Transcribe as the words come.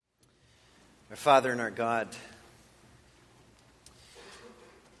Our Father and our God,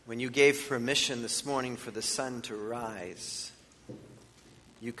 when you gave permission this morning for the sun to rise,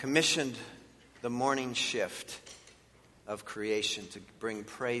 you commissioned the morning shift of creation to bring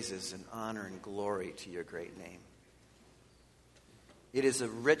praises and honor and glory to your great name. It is a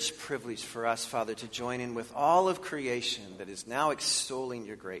rich privilege for us, Father, to join in with all of creation that is now extolling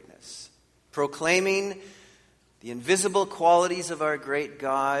your greatness, proclaiming the invisible qualities of our great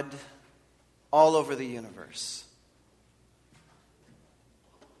God all over the universe.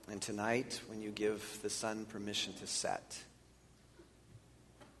 And tonight, when you give the sun permission to set,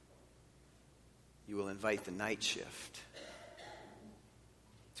 you will invite the night shift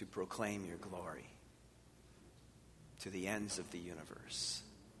to proclaim your glory to the ends of the universe.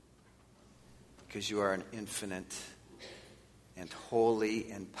 Because you are an infinite and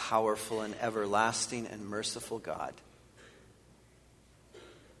holy and powerful and everlasting and merciful God.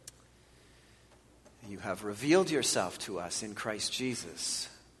 You have revealed yourself to us in Christ Jesus,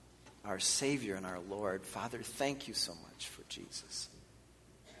 our Savior and our Lord. Father, thank you so much for Jesus,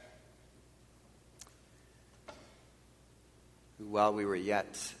 who, while we were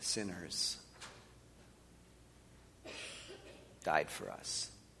yet sinners, died for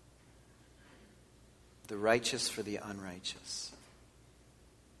us, the righteous for the unrighteous.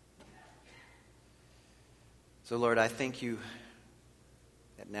 So, Lord, I thank you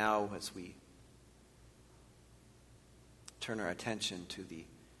that now, as we turn our attention to the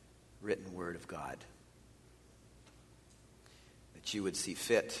written word of God, that you would see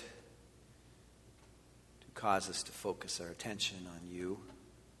fit to cause us to focus our attention on you,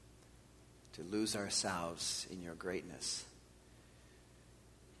 to lose ourselves in your greatness,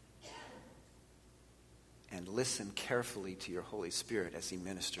 and listen carefully to your Holy Spirit as he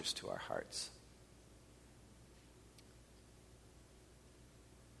ministers to our hearts.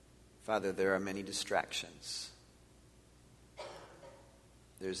 Father, there are many distractions.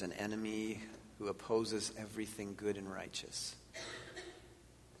 There's an enemy who opposes everything good and righteous.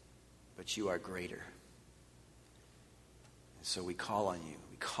 But you are greater. And so we call on you.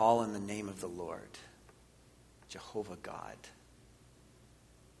 We call on the name of the Lord. Jehovah God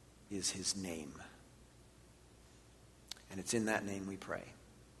is his name. And it's in that name we pray.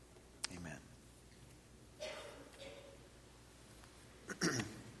 Amen.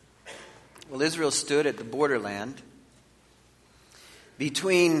 Well, Israel stood at the borderland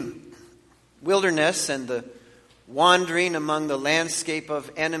between wilderness and the wandering among the landscape of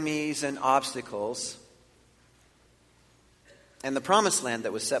enemies and obstacles, and the promised land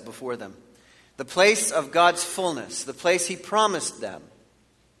that was set before them, the place of God's fullness, the place he promised them.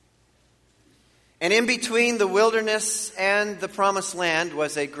 And in between the wilderness and the promised land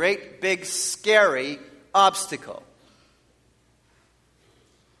was a great big scary obstacle.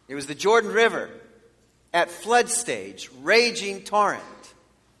 It was the Jordan River at flood stage, raging torrent.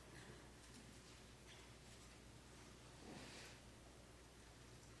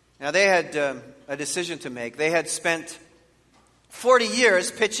 Now they had a decision to make. They had spent 40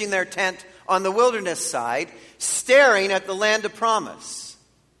 years pitching their tent on the wilderness side, staring at the land of promise.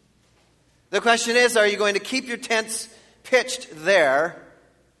 The question is, are you going to keep your tents pitched there,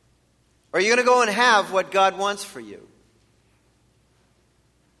 or are you going to go and have what God wants for you?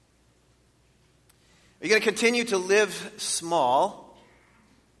 Are you going to continue to live small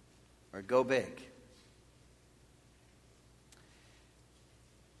or go big?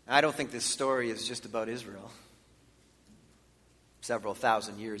 I don't think this story is just about Israel several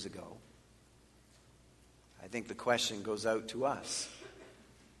thousand years ago. I think the question goes out to us.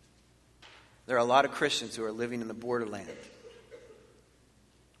 There are a lot of Christians who are living in the borderland,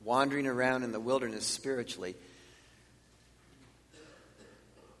 wandering around in the wilderness spiritually,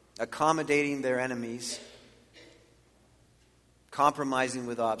 accommodating their enemies, compromising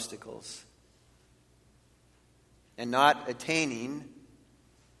with obstacles, and not attaining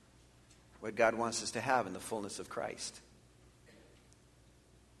what God wants us to have in the fullness of Christ.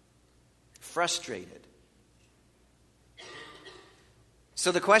 Frustrated.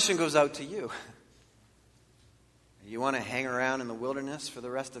 So the question goes out to you. You want to hang around in the wilderness for the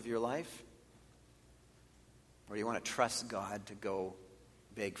rest of your life? Or do you want to trust God to go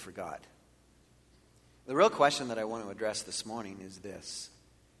big for God? The real question that I want to address this morning is this: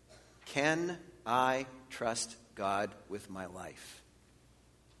 can I trust God with my life?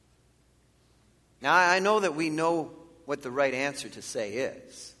 Now, I know that we know what the right answer to say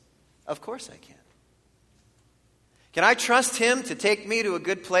is. Of course I can. Can I trust him to take me to a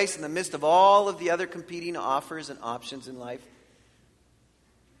good place in the midst of all of the other competing offers and options in life?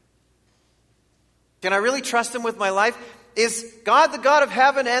 Can I really trust him with my life? Is God the God of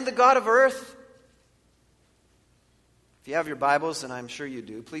heaven and the God of earth? If you have your Bibles, and I'm sure you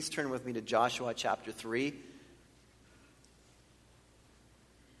do, please turn with me to Joshua chapter 3.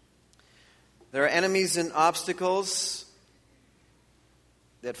 There are enemies and obstacles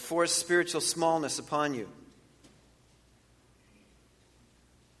that force spiritual smallness upon you.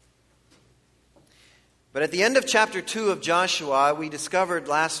 But at the end of chapter 2 of Joshua, we discovered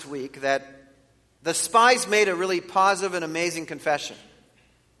last week that the spies made a really positive and amazing confession.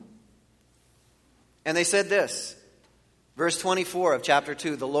 And they said this, verse 24 of chapter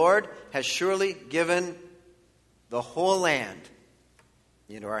 2, "The Lord has surely given the whole land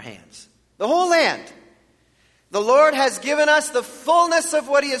into our hands." The whole land. The Lord has given us the fullness of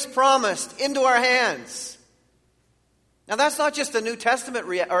what He has promised into our hands. Now that's not just a New Testament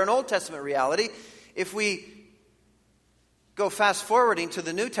or an Old Testament reality. If we go fast forwarding to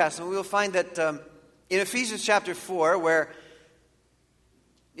the New Testament, we will find that in Ephesians chapter 4, where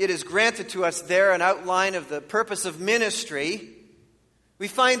it is granted to us there an outline of the purpose of ministry, we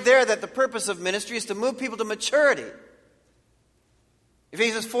find there that the purpose of ministry is to move people to maturity.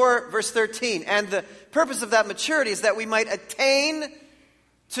 Ephesians 4, verse 13. And the purpose of that maturity is that we might attain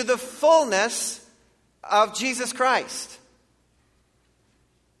to the fullness of Jesus Christ.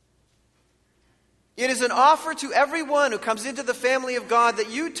 It is an offer to everyone who comes into the family of God that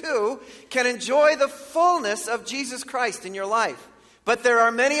you too can enjoy the fullness of Jesus Christ in your life. But there are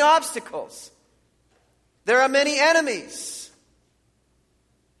many obstacles. There are many enemies.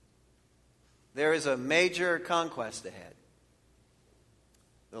 There is a major conquest ahead.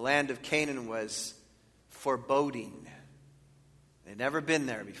 The land of Canaan was foreboding. They'd never been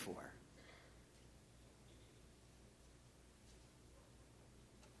there before.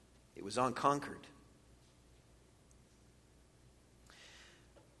 It was unconquered.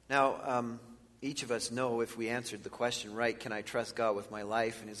 Now, each of us know if we answered the question right, can I trust God with my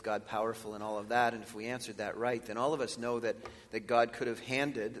life, and is God powerful and all of that? And if we answered that right, then all of us know that God could have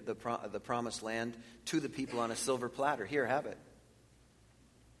handed the promised land to the people on a silver platter. Here, have it.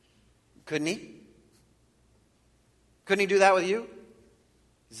 Couldn't He? Couldn't He do that with you?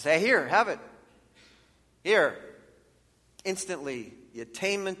 Say, here, have it. Here. Instantly, the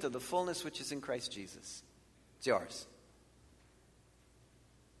attainment of the fullness which is in Christ Jesus. It's yours.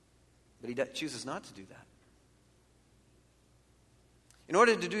 But He chooses not to do that. In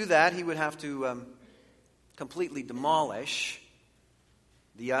order to do that, He would have to completely demolish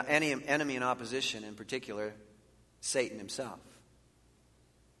the enemy in opposition, in particular, Satan himself.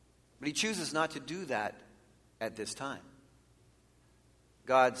 But He chooses not to do that at this time.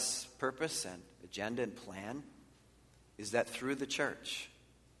 God's purpose and agenda and plan is that through the church,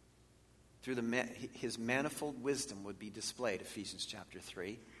 through His manifold wisdom would be displayed, Ephesians chapter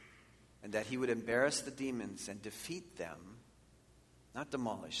 3, and that He would embarrass the demons and defeat them, not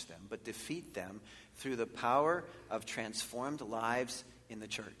demolish them, but defeat them through the power of transformed lives in the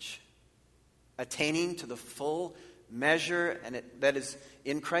church, attaining to the full measure that is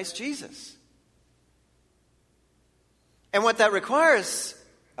in Christ Jesus. And what that requires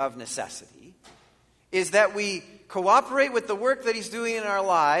of necessity is that we cooperate with the work that He's doing in our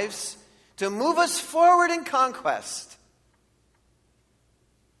lives to move us forward in conquest.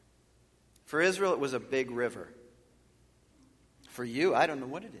 For Israel, it was a big river. For you, I don't know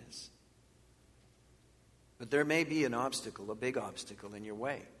what it is. But there may be an obstacle, a big obstacle in your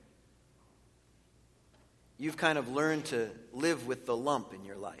way. You've kind of learned to live with the lump in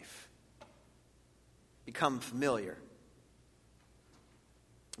your life. Become familiar.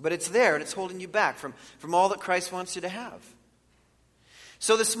 But it's there and it's holding you back from all that Christ wants you to have.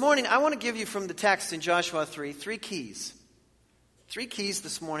 So this morning, I want to give you from the text in Joshua 3, 3 keys. 3 keys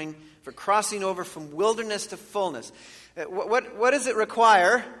this morning for crossing over from wilderness to fullness. What does it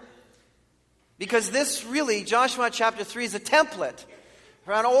require? Because this really, Joshua chapter 3, is a template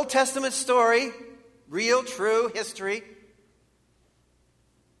for an Old Testament story, real, true history.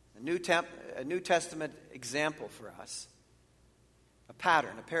 A New Testament example for us. A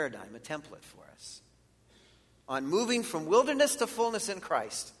pattern, a paradigm, a template for us. On moving from wilderness to fullness in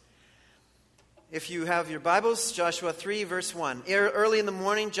Christ. If you have your Bibles, Joshua 3, verse 1. Early in the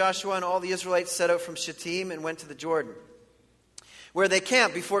morning, Joshua and all the Israelites set out from Shittim and went to the Jordan, where they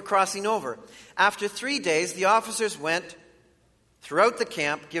camped before crossing over. After 3 days, the officers went throughout the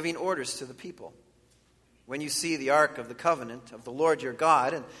camp, giving orders to the people. When you see the ark of the covenant of the Lord your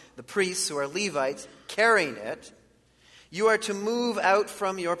God and the priests who are Levites carrying it, you are to move out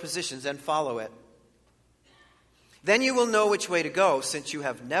from your positions and follow it. Then you will know which way to go, since you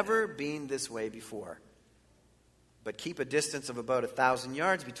have never been this way before. But keep a distance of about 1,000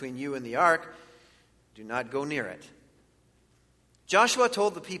 yards between you and the ark. Do not go near it. Joshua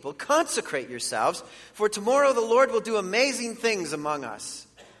told the people, "Consecrate yourselves, for tomorrow the Lord will do amazing things among us."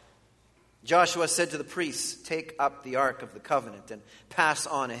 Joshua said to the priests, "Take up the ark of the covenant and pass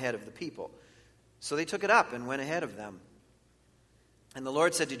on ahead of the people." So they took it up and went ahead of them. And the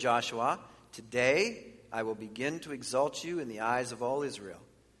Lord said to Joshua, "Today I will begin to exalt you in the eyes of all Israel,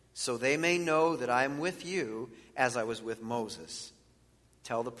 so they may know that I am with you as I was with Moses.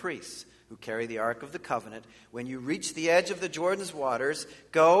 Tell the priests who carry the ark of the covenant, when you reach the edge of the Jordan's waters,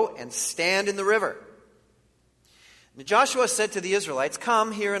 go and stand in the river." And Joshua said to the Israelites,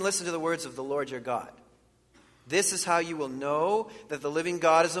 "Come here and listen to the words of the Lord your God. This is how you will know that the living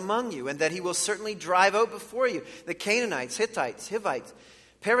God is among you, and that he will certainly drive out before you the Canaanites, Hittites, Hivites,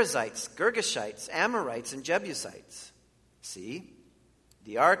 Perizzites, Girgashites, Amorites, and Jebusites. See,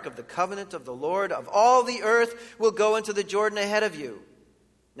 the ark of the covenant of the Lord of all the earth will go into the Jordan ahead of you.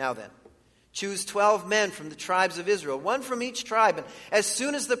 Now then, choose 12 men from the tribes of Israel, one from each tribe, and as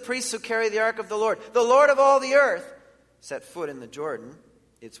soon as the priests who carry the ark of the Lord of all the earth, set foot in the Jordan,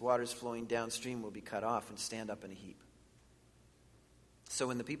 its waters flowing downstream will be cut off and stand up in a heap." So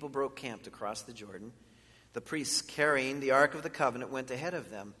when the people broke camp to cross the Jordan, the priests carrying the ark of the covenant went ahead of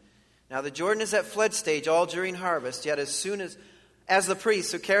them. Now the Jordan is at flood stage all during harvest, yet as soon as the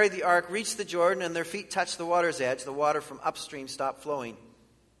priests who carried the ark reached the Jordan and their feet touched the water's edge, the water from upstream stopped flowing.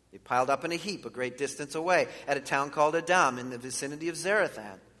 They piled up in a heap a great distance away at a town called Adam in the vicinity of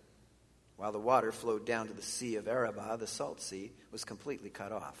Zarethan. While the water flowed down to the Sea of Arabah, the Salt Sea was completely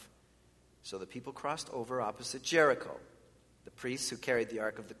cut off. So the people crossed over opposite Jericho. The priests who carried the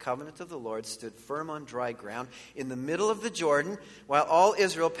ark of the covenant of the Lord stood firm on dry ground in the middle of the Jordan, while all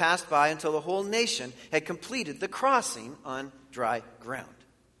Israel passed by until the whole nation had completed the crossing on dry ground.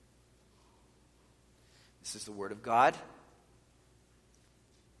 This is the word of God.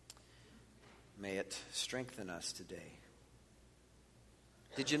 May it strengthen us today.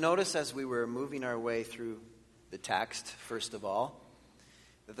 Did you notice as we were moving our way through the text, first of all,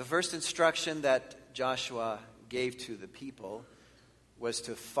 that the first instruction that Joshua gave to the people was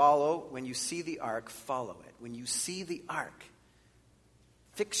to follow, when you see the ark, follow it. When you see the ark,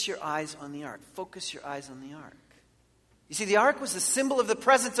 fix your eyes on the ark. Focus your eyes on the ark. You see, the ark was the symbol of the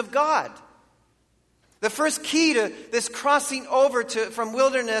presence of God. The first key to this crossing over from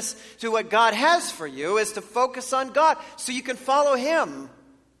wilderness to what God has for you is to focus on God so you can follow him.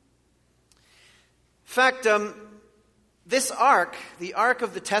 In fact, this ark, the ark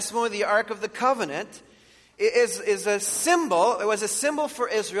of the testimony, the ark of the covenant, is a symbol. It was a symbol for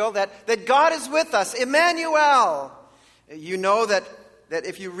Israel that God is with us, Emmanuel. You know that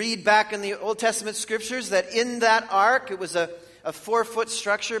if you read back in the Old Testament scriptures, that in that ark, it was a 4-foot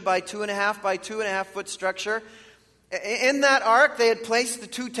structure by 2.5 by 2.5 foot structure. In that ark, they had placed the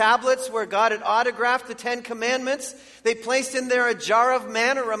 2 tablets where God had autographed the 10 commandments. They placed in there a jar of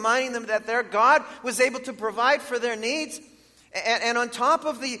manna, reminding them that their God was able to provide for their needs. And on top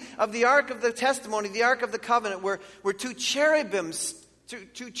of the ark of the testimony, the ark of the covenant, were 2 cherubims,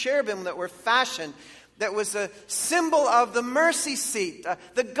 two cherubim that were fashioned. That was a symbol of the mercy seat.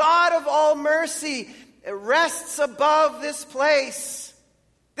 The God of all mercy rests above this place.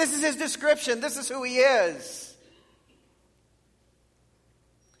 This is his description. This is who he is.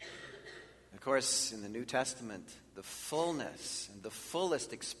 Of course, in the New Testament, the fullness and the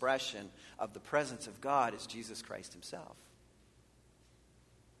fullest expression of the presence of God is Jesus Christ himself.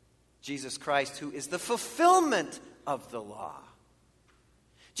 Jesus Christ, who is the fulfillment of the law.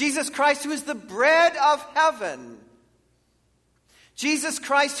 Jesus Christ, who is the bread of heaven. Jesus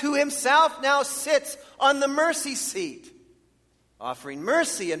Christ, who himself now sits on the mercy seat, offering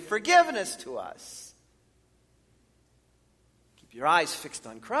mercy and forgiveness to us. Keep your eyes fixed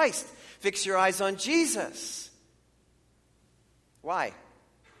on Christ. Fix your eyes on Jesus. Why?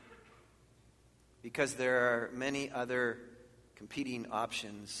 Because there are many other competing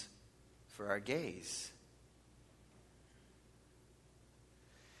options for our gaze.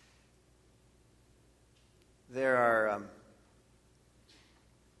 There are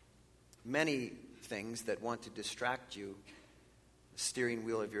many things that want to distract you, the steering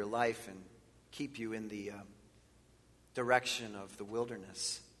wheel of your life, and keep you in the direction of the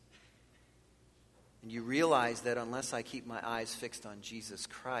wilderness. And you realize that unless I keep my eyes fixed on Jesus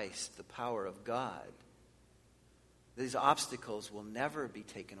Christ, the power of God, these obstacles will never be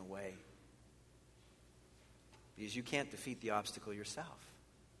taken away. Because you can't defeat the obstacle yourself.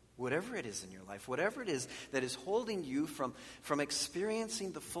 Whatever it is in your life, whatever it is that is holding you from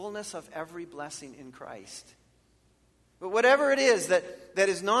experiencing the fullness of every blessing in Christ. But whatever it is that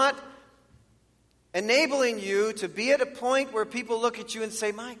is not enabling you to be at a point where people look at you and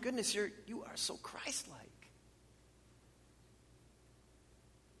say, my goodness, you are so Christ-like.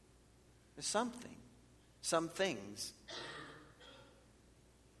 There's something. Some things.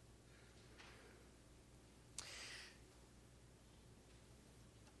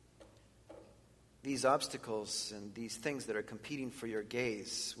 These obstacles and these things that are competing for your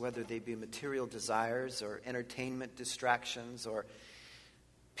gaze, whether they be material desires or entertainment distractions or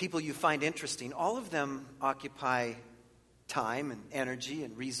people you find interesting, all of them occupy time and energy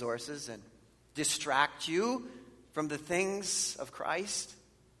and resources and distract you from the things of Christ.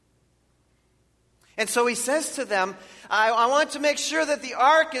 And so he says to them, I want to make sure that the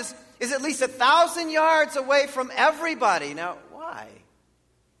ark is at least 1,000 yards away from everybody. Now, why?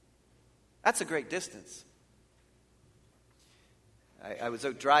 That's a great distance. I was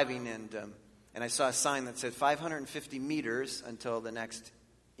out driving and I saw a sign that said 550 meters until the next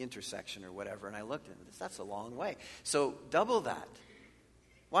intersection or whatever. And I looked at it. That's a long way. So double that.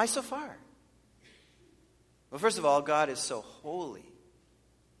 Why so far? Well, first of all, God is so holy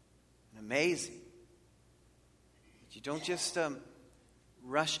and amazing that you don't just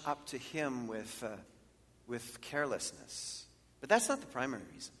rush up to him with carelessness. But that's not the primary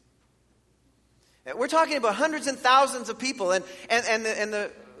reason. We're talking about hundreds and thousands of people, and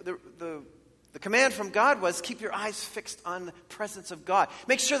the command from God was keep your eyes fixed on the presence of God.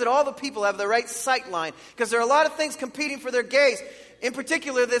 Make sure that all the people have the right sight line, because there are a lot of things competing for their gaze. In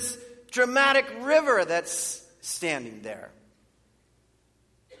particular, this dramatic river that's standing there.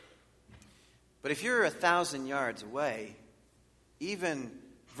 But if you're 1,000 yards away, even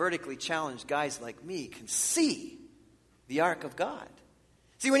vertically challenged guys like me can see the ark of God.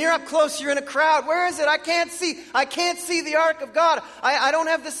 See, when you're up close, you're in a crowd. Where is it? I can't see. I can't see the ark of God. I don't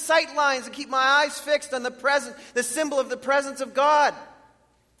have the sight lines to keep my eyes fixed on the symbol of the presence of God.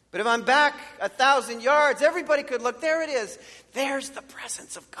 But if I'm back 1,000 yards, everybody could look. There it is. There's the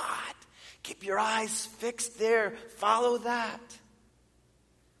presence of God. Keep your eyes fixed there. Follow that.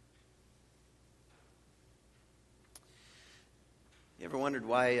 You ever wondered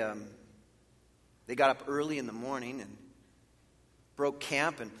why they got up early in the morning and broke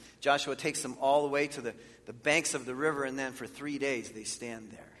camp, and Joshua takes them all the way to the banks of the river, and then for 3 days they stand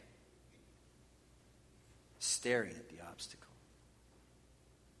there, staring at the obstacle.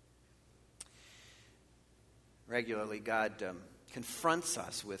 Regularly, God confronts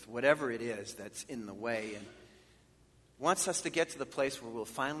us with whatever it is that's in the way, and wants us to get to the place where we'll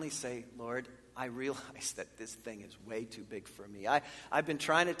finally say, Lord, I realize that this thing is way too big for me. I've been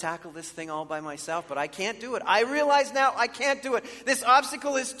trying to tackle this thing all by myself, but I can't do it. I realize now I can't do it. This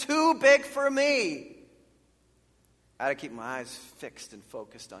obstacle is too big for me. I got to keep my eyes fixed and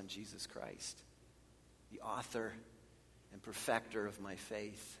focused on Jesus Christ, the author and perfecter of my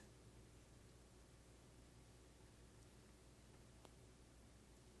faith.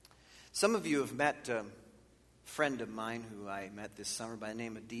 Some of you have met a friend of mine who I met this summer by the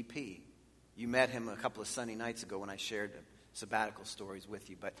name of DP. You met him a couple of Sunday nights ago when I shared sabbatical stories with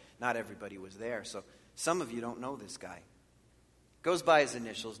you, but not everybody was there. So some of you don't know this guy. Goes by his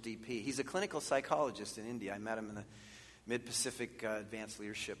initials, DP. He's a clinical psychologist in India. I met him in the Mid-Pacific Advanced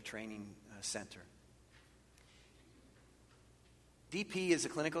Leadership Training Center. DP is a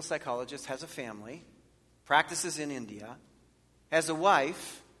clinical psychologist, has a family, practices in India, has a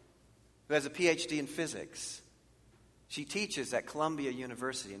wife who has a PhD in physics. She teaches at Columbia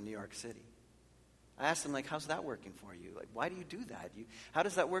University in New York City. I asked him, how's that working for you? Why do you do that? How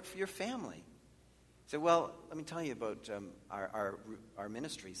does that work for your family? He said, well, let me tell you about our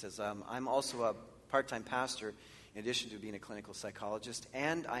ministry. He says, I'm also a part-time pastor in addition to being a clinical psychologist,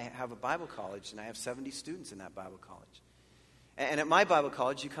 and I have a Bible college, and I have 70 students in that Bible college. And at my Bible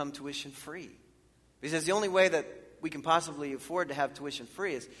college, you come tuition free. He says the only way that we can possibly afford to have tuition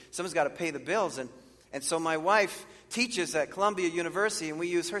free is someone's got to pay the bills, and so my wife teaches at Columbia University, and we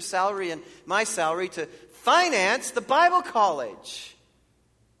use her salary and my salary to finance the Bible college.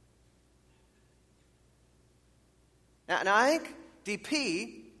 Now I think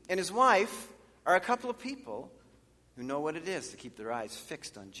DP and his wife are a couple of people who know what it is to keep their eyes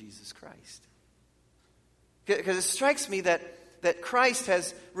fixed on Jesus Christ. Because it strikes me that Christ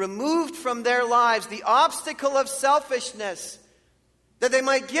has removed from their lives the obstacle of selfishness, that they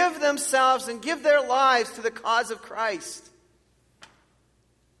might give themselves and give their lives to the cause of Christ.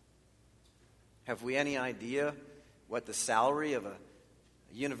 Have we any idea what the salary of a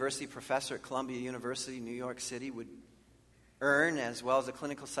university professor at Columbia University, New York City, would earn, as well as a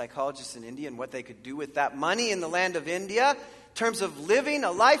clinical psychologist in India, and what they could do with that money in the land of India in terms of living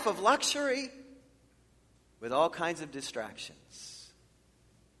a life of luxury with all kinds of distractions?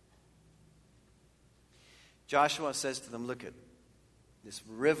 Joshua says to them, look, this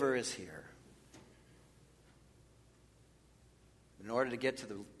river is here. In order to get to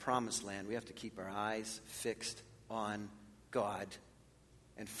the promised land, we have to keep our eyes fixed on God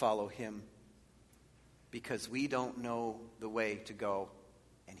and follow Him, because we don't know the way to go,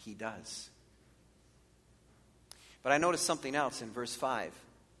 and He does. But I noticed something else in verse 5.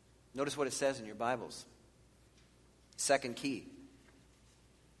 Notice what it says in your Bibles. Second key.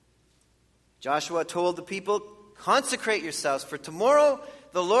 Joshua told the people, consecrate yourselves, for tomorrow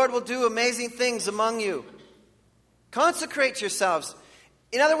the Lord will do amazing things among you. Consecrate yourselves.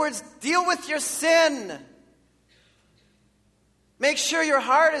 In other words, deal with your sin. Make sure your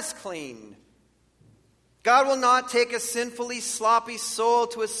heart is clean. God will not take a sinfully sloppy soul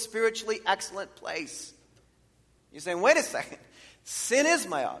to a spiritually excellent place. You're saying, wait a second. Sin is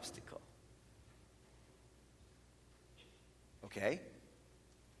my obstacle. Okay.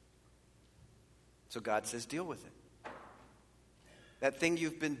 So God says, deal with it. That thing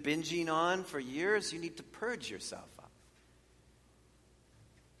you've been binging on for years, you need to purge yourself of.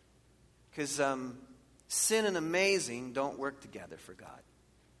 Because sin and amazing don't work together for God.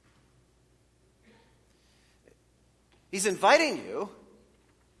 He's inviting you.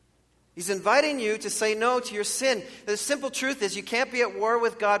 He's inviting you to say no to your sin. The simple truth is you can't be at war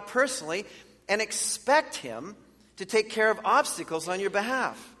with God personally and expect Him to take care of obstacles on your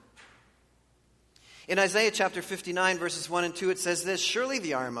behalf. In Isaiah chapter 59, verses 1 and 2, it says this, surely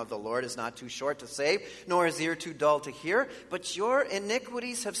the arm of the Lord is not too short to save, nor his ear too dull to hear, but your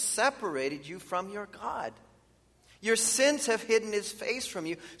iniquities have separated you from your God. Your sins have hidden His face from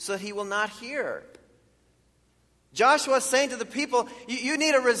you, so that He will not hear. Joshua is saying to the people, you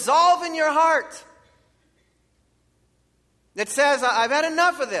need a resolve in your heart that says, I've had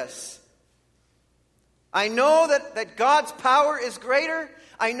enough of this. I know that God's power is greater.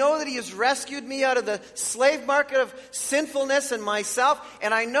 I know that He has rescued me out of the slave market of sinfulness and myself.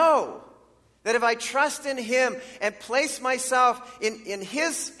 And I know that if I trust in Him and place myself in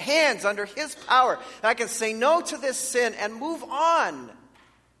His hands, under His power, I can say no to this sin and move on.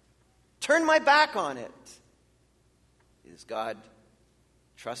 Turn my back on it. Is God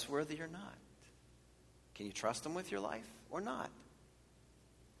trustworthy or not? Can you trust Him with your life or not?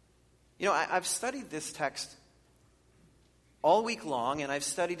 You know, I've studied this text all week long, and I've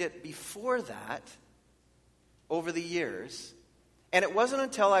studied it before that over the years. And it wasn't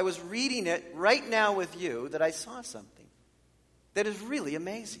until I was reading it right now with you that I saw something that is really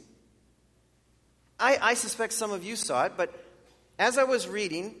amazing. I suspect some of you saw it, but as I was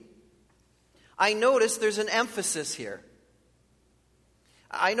reading, I noticed there's an emphasis here.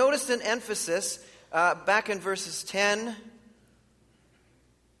 I noticed an emphasis back in verses 10.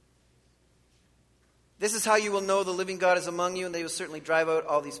 This is how you will know the living God is among you, and they will certainly drive out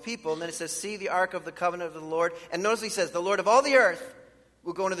all these people. And then it says, see the ark of the covenant of the Lord. And notice he says, the Lord of all the earth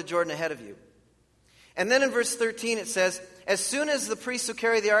will go into the Jordan ahead of you. And then in verse 13 it says, as soon as the priests who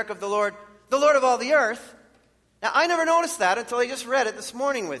carry the ark of the Lord of all the earth. Now I never noticed that until I just read it this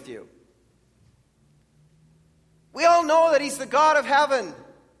morning with you. We all know that He's the God of heaven.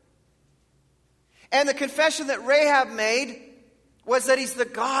 And the confession that Rahab made was that He's the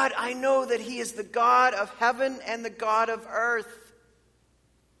God. I know that He is the God of heaven and the God of earth.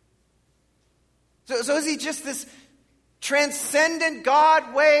 So is He just this transcendent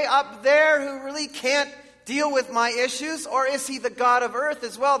God way up there who really can't deal with my issues? Or is He the God of earth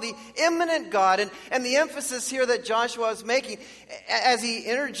as well, the immanent God? And the emphasis here that Joshua is making as he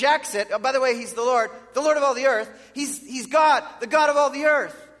interjects it, oh, by the way, He's the Lord of all the earth. He's God, the God of all the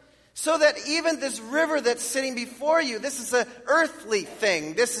earth. So that even this river that's sitting before you, this is an earthly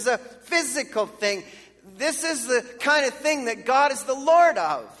thing. This is a physical thing. This is the kind of thing that God is the Lord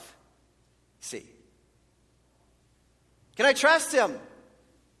of. See? Can I trust Him?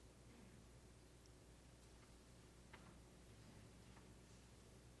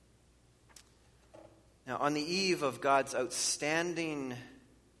 Now, on the eve of God's outstanding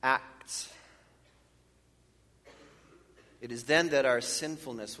acts, it is then that our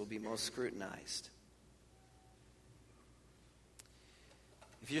sinfulness will be most scrutinized.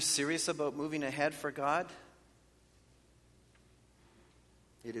 If you're serious about moving ahead for God,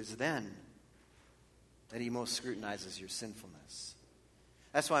 it is then that He most scrutinizes your sinfulness.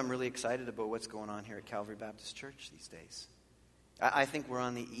 That's why I'm really excited about what's going on here at Calvary Baptist Church these days. I think we're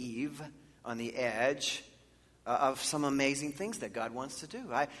on the eve, on the edge of some amazing things that God wants to do.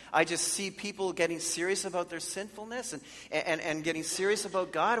 I just see people getting serious about their sinfulness and getting serious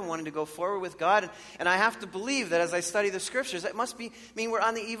about God and wanting to go forward with God. And I have to believe that as I study the Scriptures, it must mean we're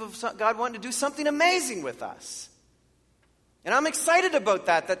on the eve of God wanting to do something amazing with us. And I'm excited about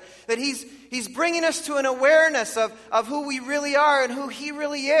that He's bringing us to an awareness of who we really are and who He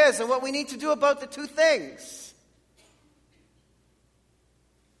really is and what we need to do about the two things.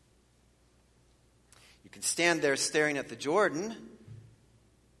 can stand there staring at the Jordan,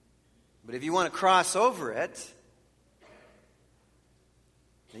 but if you want to cross over it,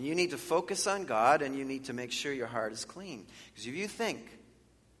 then you need to focus on God and you need to make sure your heart is clean. Because if you think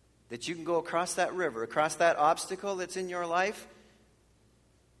that you can go across that river, across that obstacle that's in your life,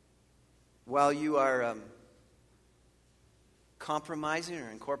 while you are compromising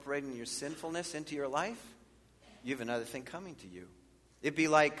or incorporating your sinfulness into your life, you have another thing coming to you. It'd be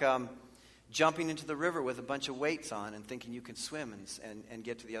like jumping into the river with a bunch of weights on and thinking you can swim and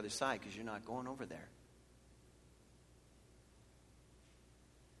get to the other side because you're not going over there.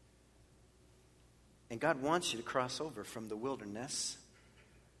 And God wants you to cross over from the wilderness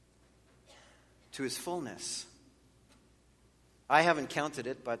to his fullness. I haven't counted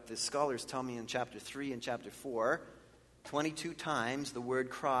it, but the scholars tell me in chapter 3 and chapter 4, 22 times the word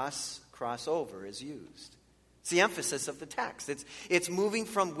crossover is used. It's the emphasis of the text. It's moving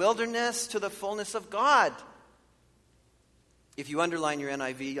from wilderness to the fullness of God. If you underline your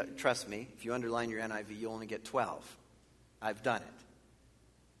NIV, trust me, if you underline your NIV, you only get 12. I've done it.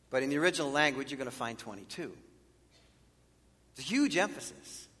 But in the original language, you're going to find 22. It's a huge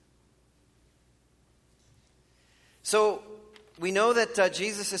emphasis. So, we know that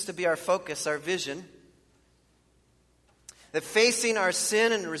Jesus is to be our focus, our vision. That facing our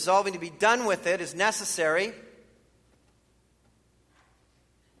sin and resolving to be done with it is necessary.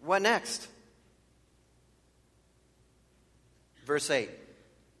 What next? Verse 8.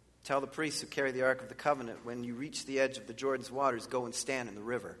 Tell the priests who carry the Ark of the Covenant, when you reach the edge of the Jordan's waters, go and stand in the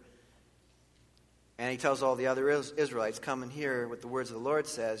river. And he tells all the other Israelites, come and hear what the words of the Lord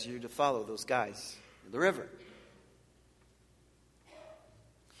says. You're to follow those guys in the river.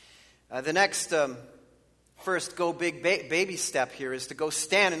 The next first go big baby step here is to go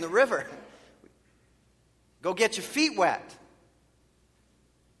stand in the river. Go get your feet wet.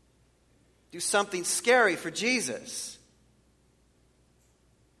 Do something scary for Jesus.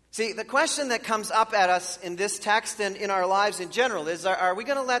 See, the question that comes up at us in this text and in our lives in general is, are we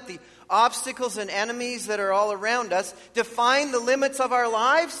going to let the obstacles and enemies that are all around us define the limits of our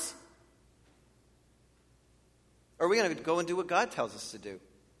lives? Or are we going to go and do what God tells us to do?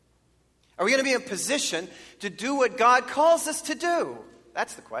 Are we going to be in position to do what God calls us to do?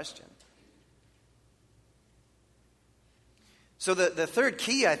 That's the question. So the third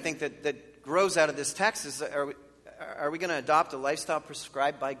key, I think, that grows out of this text is, are we going to adopt a lifestyle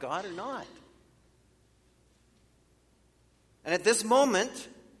prescribed by God or not? And at this moment,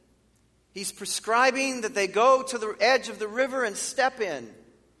 he's prescribing that they go to the edge of the river and step in.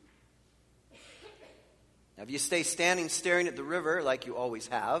 Now, if you stay standing staring at the river like you always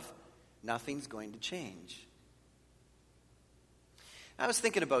have, nothing's going to change. I was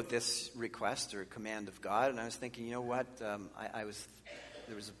thinking about this request or command of God, and I was thinking, you know what? There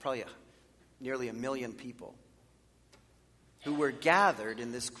was probably nearly 1 million people who were gathered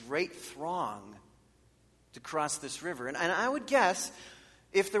in this great throng to cross this river. And I would guess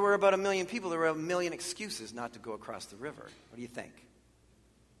if there were about 1 million people, there were 1 million excuses not to go across the river. What do you think?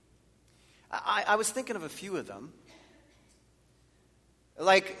 I was thinking of a few of them.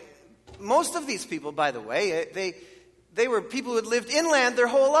 Like, most of these people, by the way, they were people who had lived inland their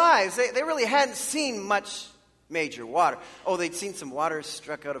whole lives. They really hadn't seen much major water. Oh, they'd seen some water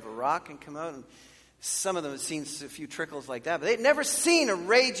struck out of a rock and come out, and some of them had seen a few trickles like that, but they'd never seen a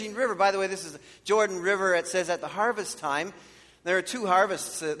raging river. By the way, this is the Jordan River. It says at the harvest time. There are 2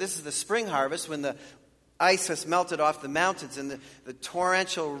 harvests. This is the spring harvest when the ice has melted off the mountains and the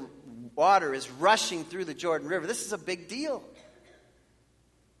torrential water is rushing through the Jordan River. This is a big deal.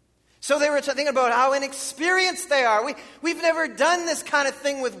 So they were thinking about how inexperienced they are. We've never done this kind of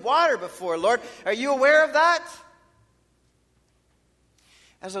thing with water before, Lord. Are you aware of that?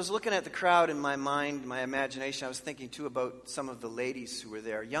 As I was looking at the crowd in my mind, my imagination, I was thinking too about some of the ladies who were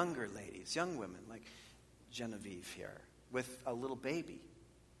there, younger ladies, young women like Genevieve here, with a little baby.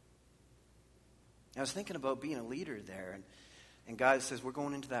 I was thinking about being a leader there, and God says, we're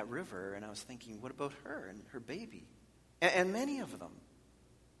going into that river, and I was thinking, what about her and her baby? And many of them.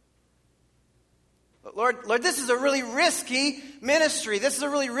 But Lord, this is a really risky ministry. This is a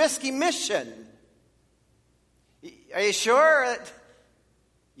really risky mission. Are you sure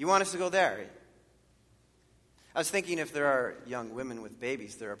you want us to go there? I was thinking if there are young women with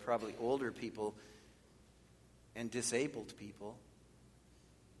babies, there are probably older people and disabled people.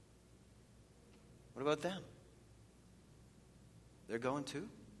 What about them? They're going too?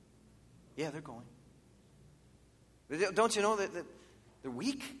 Yeah, they're going. Don't you know that they're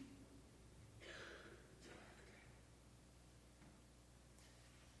weak?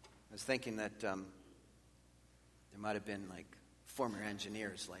 I was thinking that there might have been like former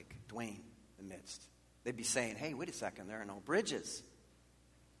engineers like Dwayne in the midst. They'd be saying, hey, wait a second, there are no bridges.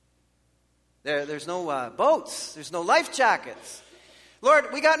 There's no boats. There's no life jackets. Lord,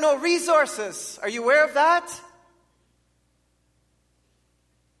 we got no resources. Are you aware of that?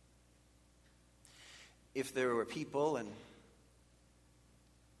 If there were people and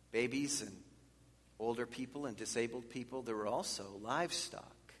babies and older people and disabled people, there were also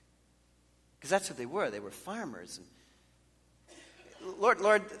livestock. Because that's what they were. They were farmers. And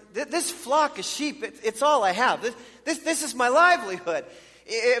Lord, this flock of sheep, it's all I have. This is my livelihood.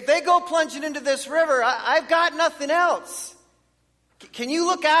 If they go plunging into this river, I've got nothing else. Can you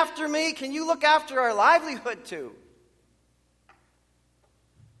look after me? Can you look after our livelihood too?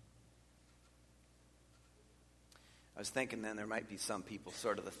 I was thinking then there might be some people,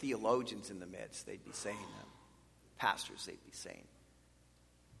 sort of the theologians in the midst, they'd be saying, pastors, they'd be saying,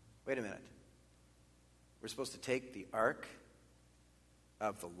 wait a minute. We're supposed to take the ark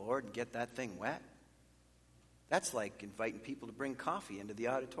of the Lord and get that thing wet? That's like inviting people to bring coffee into the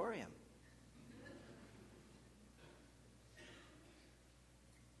auditorium.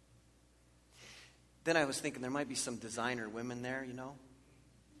 Then I was thinking there might be some designer women there,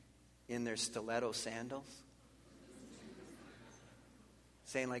 in their stiletto sandals.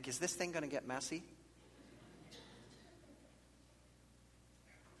 Saying like, is this thing going to get messy?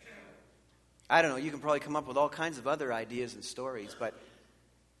 I don't know, you can probably come up with all kinds of other ideas and stories, but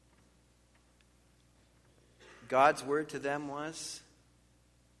God's word to them was,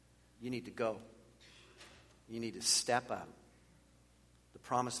 you need to go. You need to step up. The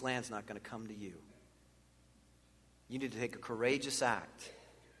promised land's not going to come to you. You need to take a courageous act.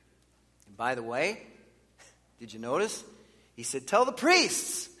 And by the way, did you notice? He said, tell the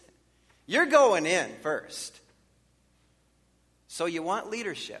priests, you're going in first. So you want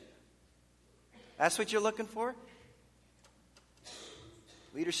leadership. That's what you're looking for?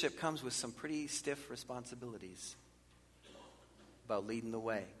 Leadership comes with some pretty stiff responsibilities about leading the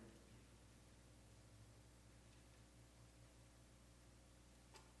way.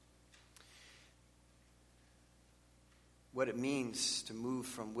 What it means to move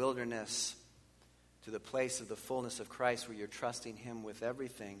from wilderness to the place of the fullness of Christ where you're trusting Him with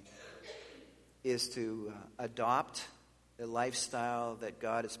everything is to adopt a lifestyle that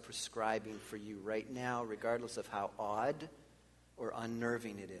God is prescribing for you right now, regardless of how odd or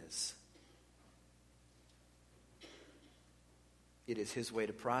unnerving it is. It is His way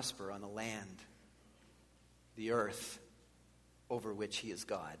to prosper on the land, the earth, over which He is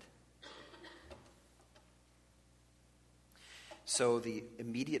God. So the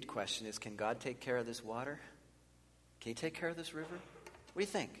immediate question is, can God take care of this water? Can He take care of this river? What do you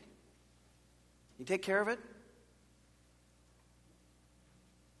think? Can He take care of it?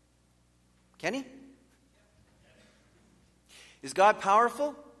 Can He? Is God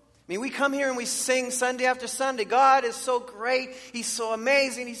powerful? I mean, we come here and we sing Sunday after Sunday. God is so great. He's so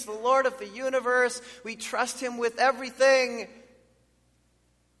amazing. He's the Lord of the universe. We trust Him with everything.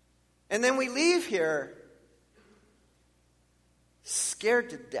 And then we leave here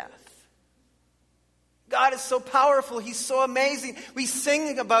scared to death. God is so powerful. He's so amazing. We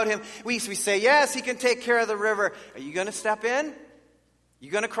sing about Him. We say, yes, He can take care of the river. Are you going to step in?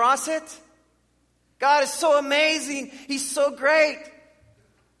 You going to cross it? God is so amazing. He's so great.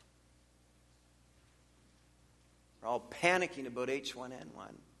 We're all panicking about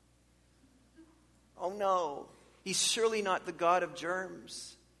H1N1. Oh no, He's surely not the God of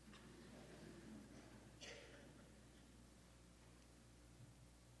germs.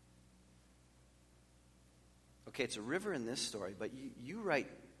 Okay, it's a river in this story, but you write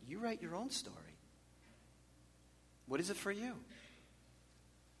your own story. What is it for you?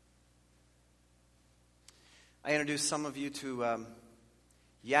 I introduced some of you to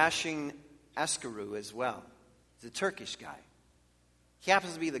Yashin Askaru as well. He's a Turkish guy. He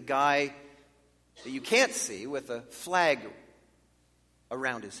happens to be the guy that you can't see with a flag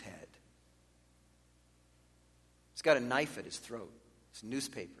around his head. He's got a knife at his throat. It's a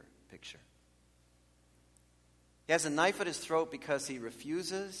newspaper picture. He has a knife at his throat because he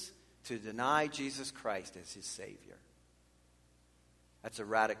refuses to deny Jesus Christ as his Savior. That's a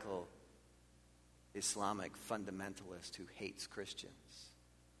radical Islamic fundamentalist who hates Christians.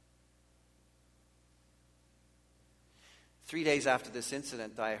 3 days after this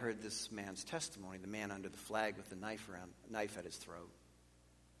incident, I heard this man's testimony, the man under the flag with the knife at his throat.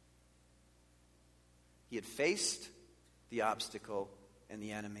 He had faced the obstacle and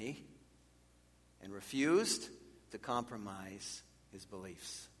the enemy and refused to compromise his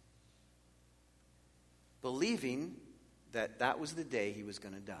beliefs, believing that that was the day he was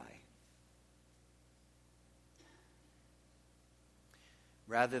going to die.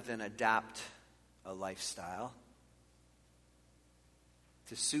 Rather than adapt a lifestyle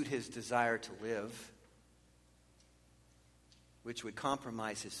to suit his desire to live, which would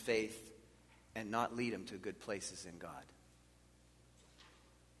compromise his faith and not lead him to good places in God.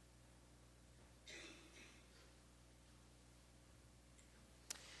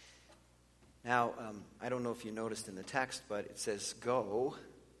 Now, I don't know if you noticed in the text, but it says go,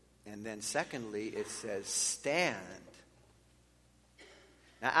 and then secondly, it says stand.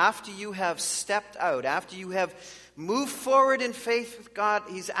 Now, after you have stepped out, after you have moved forward in faith with God,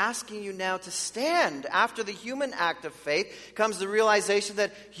 he's asking you now to stand. After the human act of faith comes the realization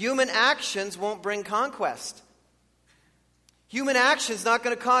that human actions won't bring conquest. Human action is not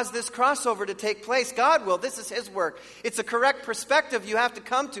going to cause this crossover to take place. God will. This is his work. It's a correct perspective you have to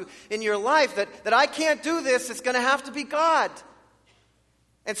come to in your life that I can't do this. It's going to have to be God.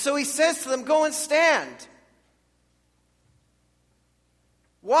 And so he says to them, go and stand.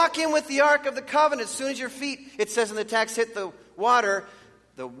 Walk in with the Ark of the Covenant. As soon as your feet, it says in the text, hit the water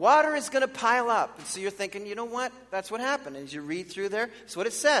is going to pile up. And so you're thinking, you know what? That's what happened. As you read through there, that's what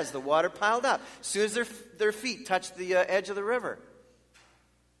it says. The water piled up. As soon as their feet touched the edge of the river.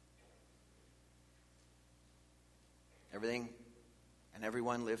 Everything and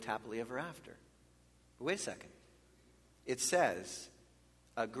everyone lived happily ever after. But wait a second. It says,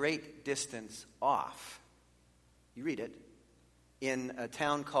 a great distance off. You read it. In a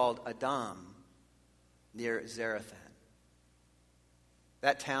town called Adam, near Zarethan.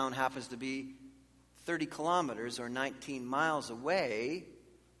 That town happens to be 30 kilometers or 19 miles away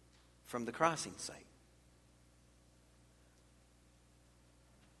from the crossing site.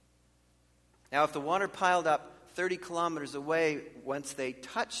 Now, if the water piled up 30 kilometers away once they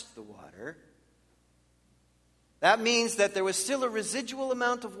touched the water, that means that there was still a residual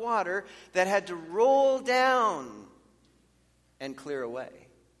amount of water that had to roll down and clear away.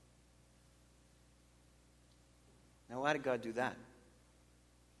 Now, why did God do that?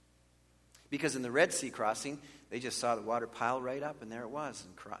 Because in the Red Sea crossing, they just saw the water pile right up, and there it was.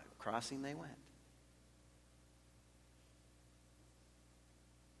 And crossing they went.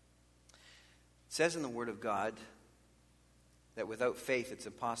 It says in the Word of God that without faith it's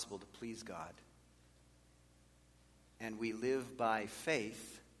impossible to please God. And we live by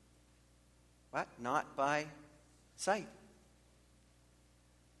faith. What? Not by sight.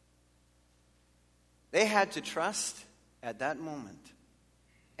 They had to trust at that moment,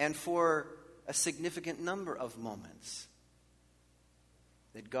 and for a significant number of moments,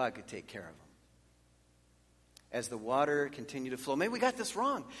 that God could take care of them. As the water continued to flow, maybe we got this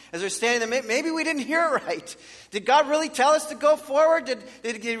wrong. As they're standing there, maybe we didn't hear it right. Did God really tell us to go forward?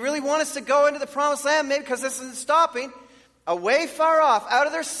 Did he really want us to go into the promised land? Maybe because this isn't stopping. Away far off, out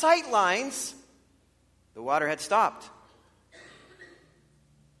of their sight lines, the water had stopped.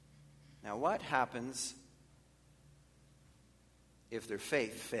 Now, what happens if their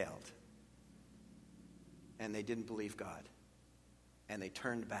faith failed and they didn't believe God and they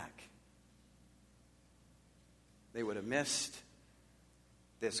turned back? They would have missed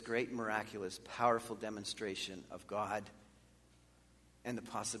this great, miraculous, powerful demonstration of God and the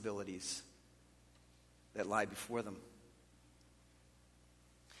possibilities that lie before them.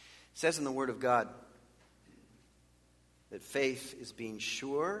 It says in the Word of God that faith is being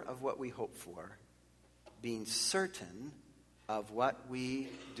sure of what we hope for, being certain of what we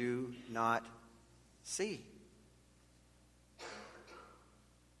do not see.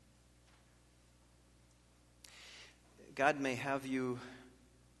 God may have you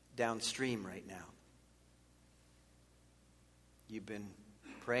downstream right now. You've been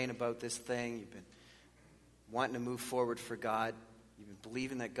praying about this thing. You've been wanting to move forward for God. You've been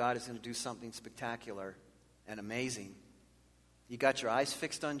believing that God is going to do something spectacular and amazing. You got your eyes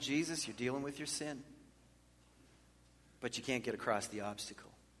fixed on Jesus. You're dealing with your sin. But you can't get across the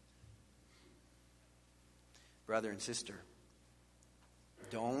obstacle. Brother and sister,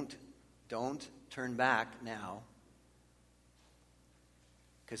 don't turn back now,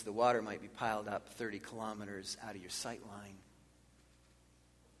 because the water might be piled up 30 kilometers out of your sight line.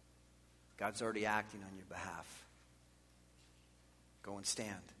 God's already acting on your behalf. Go and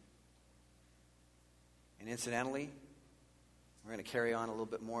stand. And incidentally, we're going to carry on a little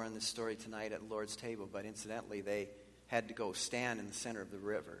bit more in this story tonight at the Lord's table, but incidentally, they had to go stand in the center of the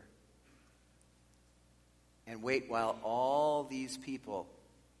river and wait while all these people,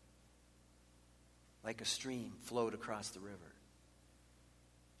 like a stream, flowed across the river,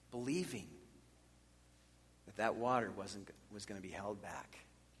 believing that water was going to be held back,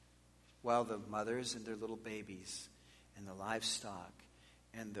 while the mothers and their little babies and the livestock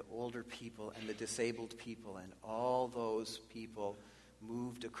and the older people and the disabled people and all those people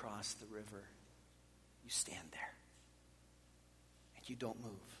moved across the river You stand there. And you don't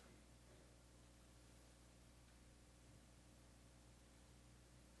move.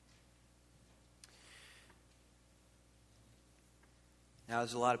 Now,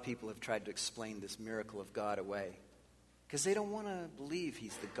 there's a lot of people who have tried to explain this miracle of God away because they don't want to believe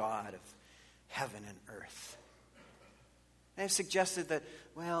he's the God of heaven and earth. And I've suggested that,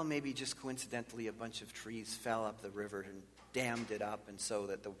 well, maybe just coincidentally a bunch of trees fell up the river and dammed it up, and so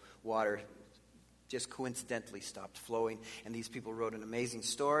that the water just coincidentally stopped flowing. And these people wrote an amazing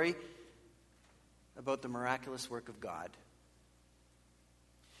story about the miraculous work of God.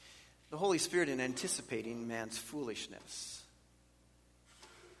 The Holy Spirit, in anticipating man's foolishness,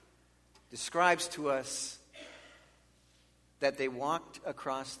 describes to us that they walked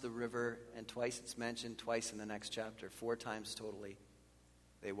across the river, and twice it's mentioned, twice in the next chapter, 4 times totally.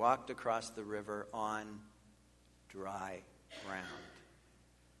 They walked across the river on dry ground.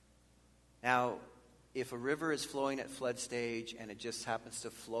 Now, if a river is flowing at flood stage and it just happens to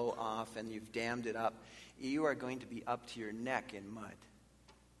flow off and you've dammed it up, you are going to be up to your neck in mud.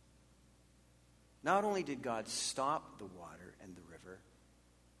 Not only did God stop the water and the river,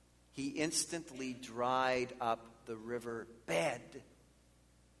 he instantly dried up the river bed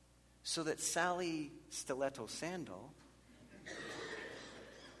so that Sally Stiletto Sandal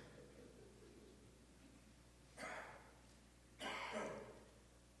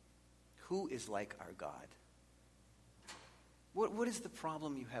who is like our God? What is the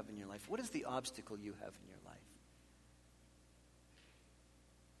problem you have in your life? What is the obstacle you have in your life?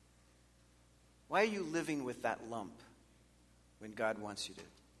 Why are you living with that lump when God wants you to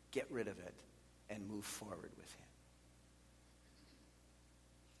get rid of it and move forward with him?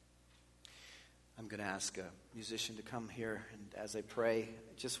 I'm going to ask a musician to come here, and as I pray,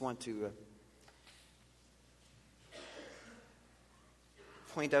 I just want to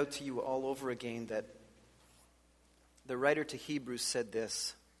point out to you all over again that the writer to Hebrews said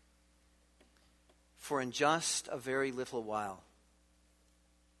this: "For in just a very little while,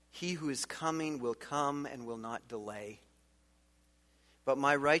 he who is coming will come and will not delay. But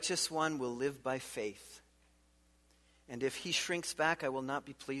my righteous one will live by faith. And if he shrinks back, I will not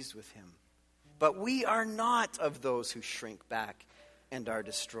be pleased with him. But we are not of those who shrink back and are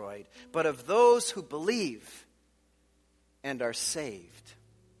destroyed, but of those who believe and are saved."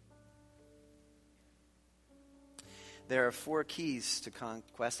 There are 4 keys to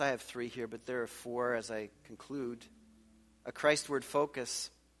conquest. I have 3 here, but there are 4 as I conclude. A Christward focus.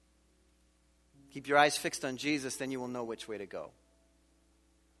 Keep your eyes fixed on Jesus, then you will know which way to go.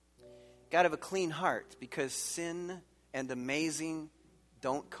 Got to have a clean heart, because sin and amazing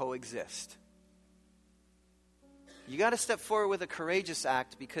don't coexist. You got to step forward with a courageous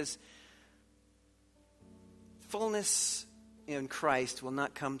act, because fullness in Christ will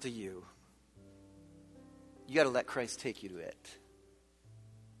not come to you. You got to let Christ take you to it.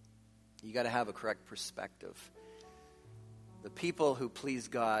 You got to have a correct perspective. The people who please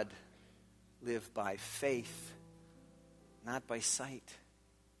God live by faith, not by sight.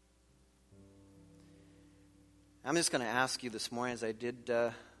 I'm just going to ask you this morning, as I did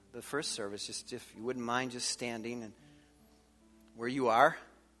the first service, just if you wouldn't mind just standing and where you are.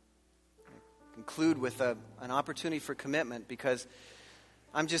 Conclude with an opportunity for commitment, because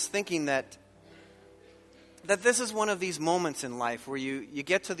I'm just thinking that this is one of these moments in life where you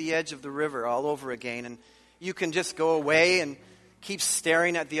get to the edge of the river all over again, and you can just go away and keep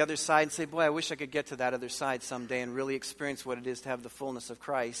staring at the other side and say, boy, I wish I could get to that other side someday and really experience what it is to have the fullness of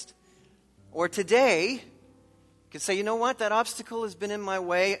Christ. Or today, you could say, you know what, that obstacle has been in my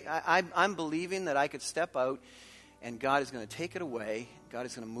way. I'm believing that I could step out and God is going to take it away. God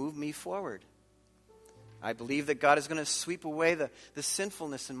is going to move me forward. I believe that God is going to sweep away the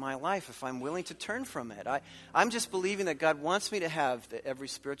sinfulness in my life if I'm willing to turn from it. I'm just believing that God wants me to have every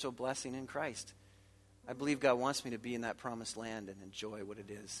spiritual blessing in Christ. I believe God wants me to be in that promised land and enjoy what it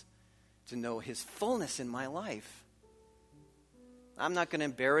is to know his fullness in my life. I'm not going to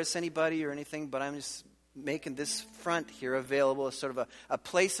embarrass anybody or anything, but I'm just making this front here available as sort of a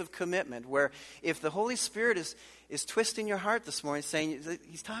place of commitment, where if the Holy Spirit is twisting your heart this morning, saying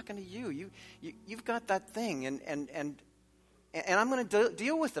he's talking to you've got that thing, and I'm going to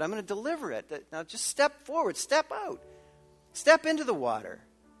deal with it. I'm going to deliver it. Now just step forward, step out, step into the water.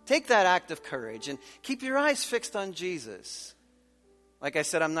 Take that act of courage and keep your eyes fixed on Jesus. Like I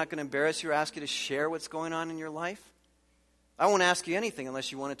said, I'm not going to embarrass you or ask you to share what's going on in your life. I won't ask you anything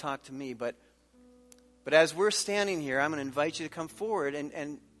unless you want to talk to me, but as we're standing here, I'm going to invite you to come forward,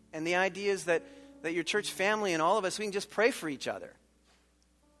 and the idea is that your church family and all of us, we can just pray for each other.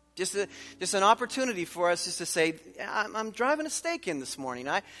 Just an opportunity for us just to say, I'm driving a stake in this morning.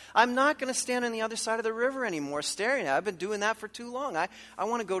 I'm not going to stand on the other side of the river anymore staring at it. I've been doing that for too long. I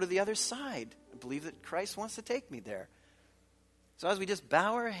want to go to the other side. I believe that Christ wants to take me there. So as we just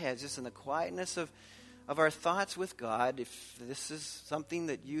bow our heads, just in the quietness of our thoughts with God, if this is something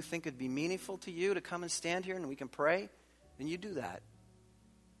that you think would be meaningful to you to come and stand here and we can pray, then you do that.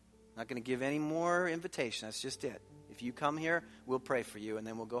 I'm not going to give any more invitation. That's just it. If you come here, we'll pray for you, and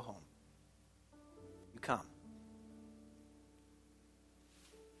then we'll go home. You come.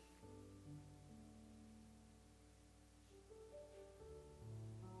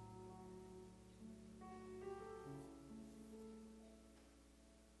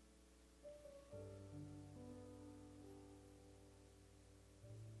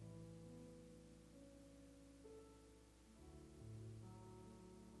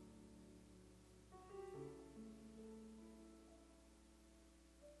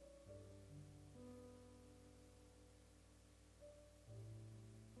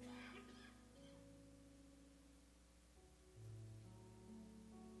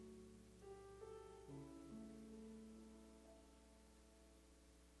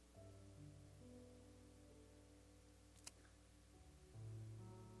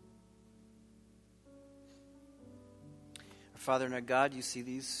 Father and our God, you see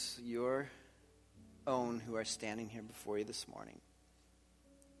these, your own, who are standing here before you this morning.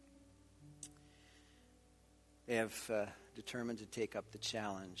 They have determined to take up the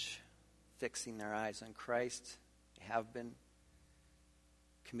challenge, fixing their eyes on Christ. They have been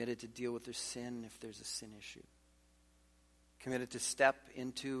committed to deal with their sin if there's a sin issue. Committed to step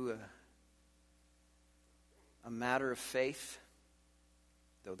into a matter of faith,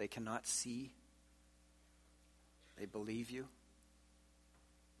 though they cannot see. They believe you.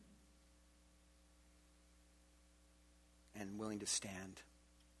 And willing to stand.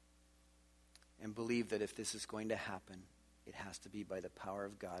 And believe that if this is going to happen, it has to be by the power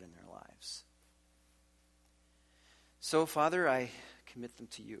of God in their lives. So, Father, I commit them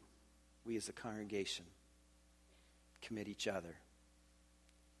to you. We as a congregation commit each other.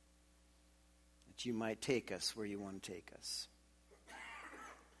 That you might take us where you want to take us.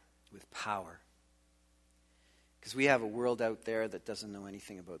 With power. Because we have a world out there that doesn't know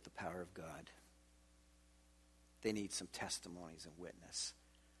anything about the power of God. They need some testimonies and witness.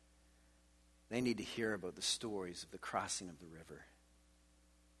 They need to hear about the stories of the crossing of the river.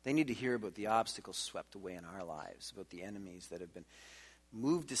 They need to hear about the obstacles swept away in our lives, about the enemies that have been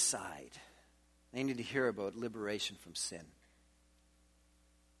moved aside. They need to hear about liberation from sin.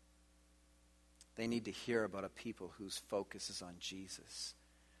 They need to hear about a people whose focus is on Jesus,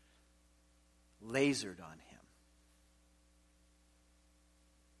 lasered on him.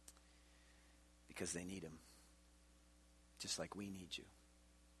 Because they need him, just like we need you.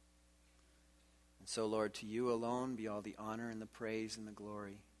 And so, Lord, to you alone be all the honor and the praise and the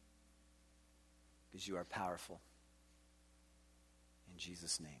glory, because you are powerful. In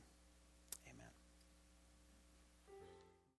Jesus' name.